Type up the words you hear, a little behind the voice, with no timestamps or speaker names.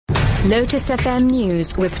Lotus FM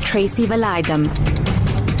News with TRACY VALAYDHAM.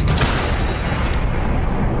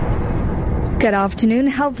 Good afternoon.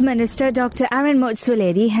 Health Minister Dr.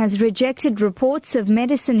 Motsoaledi has rejected reports of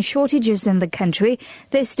medicine shortages in the country.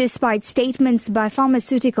 This despite statements by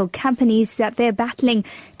pharmaceutical companies that they're battling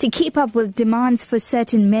to keep up with demands for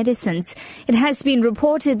certain medicines. It has been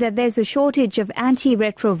reported that there's a shortage of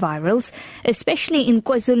antiretrovirals, especially in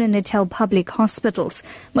KwaZulu-Natal public hospitals.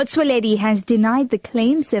 Motsoaledi has denied the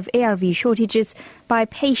claims of ARV shortages by a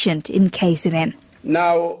patient in KZN.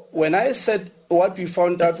 Now, when I said what we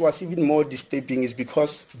found out was even more disturbing is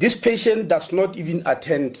because this patient does not even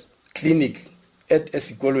attend clinic at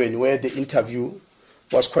Esikolweni where the interview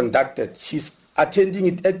was conducted. She's attending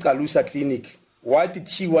it at Kalusa Clinic. Why did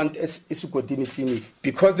she want Esikodini Clinic?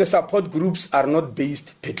 Because the support groups are not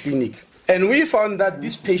based per clinic. And we found that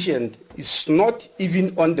this patient is not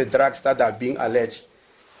even on the drugs that are being alleged.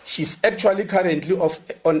 She's actually currently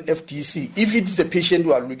on FTC. If it's the patient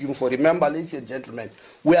we are looking for, remember, ladies and gentlemen,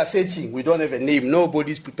 we are searching. We don't have a name.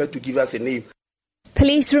 Nobody is prepared to give us a name.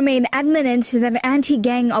 Police remain adamant that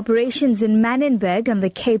anti-gang operations in Manenberg and the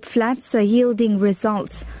Cape Flats are yielding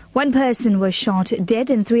results. One person was shot dead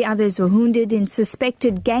and 3 others were wounded in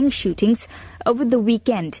suspected gang shootings over the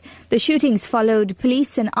weekend. The shootings followed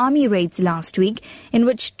police and army raids last week, in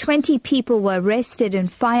which 20 people were arrested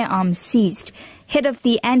and firearms seized. Head of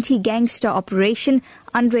the anti-gangster operation,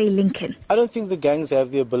 Andre Lincoln. I don't think the gangs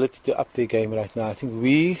have the ability to up their game right now. I think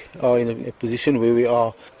we are in a position where we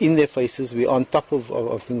are in their faces, we're on top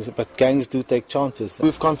of things, but gangs do take chances.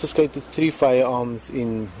 We've confiscated 3 firearms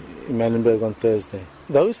in Manenberg on Thursday.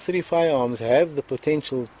 Those 3 firearms have the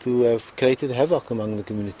potential to have created havoc among the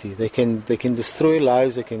community. They can destroy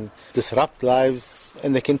lives, they can disrupt lives,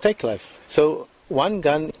 and they can take life. So one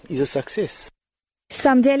gun is a success.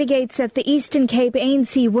 Some delegates at the Eastern Cape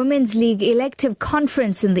ANC Women's League elective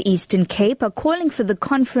conference in the Eastern Cape are calling for the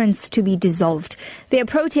conference to be dissolved. They are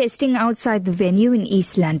protesting outside the venue in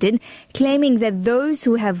East London, claiming that those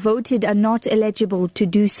who have voted are not eligible to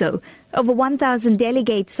do so. Over 1,000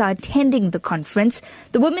 delegates are attending the conference.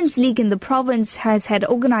 The Women's League in the province has had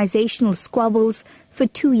organizational squabbles for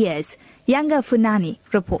 2 years. Yanga Funani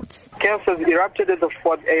reports. Chaos has erupted at the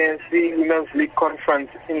 4th ANC Women's League conference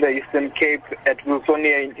in the Eastern Cape at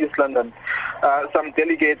Wilsonia in East London. Some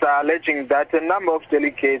delegates are alleging that a number of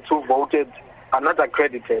delegates who voted are not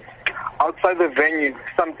accredited. Outside the venue,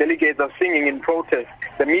 some delegates are singing in protest.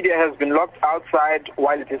 The media has been locked outside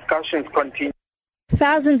while the discussions continue.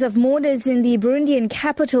 Thousands of mourners in the Burundian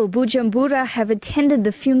capital, Bujumbura, have attended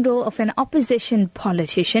the funeral of an opposition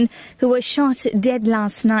politician who was shot dead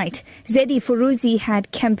last night. Zedi Furuzi had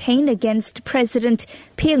campaigned against President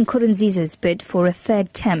Pierre Nkurunziza's bid for a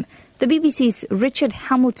 3rd term. The BBC's Richard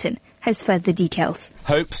Hamilton has further details.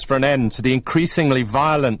 Hopes for an end to the increasingly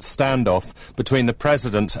violent standoff between the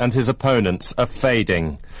president and his opponents are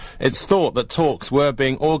fading. It's thought that talks were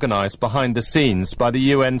being organised behind the scenes by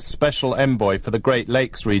the UN's Special Envoy for the Great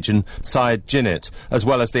Lakes region, Syed Djinnit, as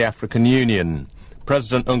well as the African Union.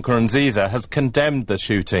 President Nkurunziza has condemned the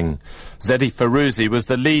shooting. Zedi Furuzi was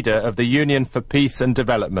the leader of the Union for Peace and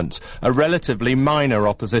Development, a relatively minor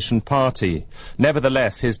opposition party.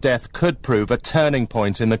 Nevertheless, his death could prove a turning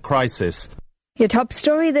point in the crisis. Your top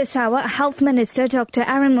story this hour, Health Minister Dr.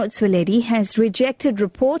 Motsoaledi has rejected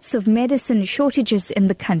reports of medicine shortages in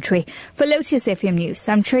the country. For Lotus FM News,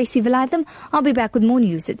 I'm TRACY VALAYDHAM. I'll be back with more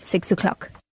news at 6 o'clock.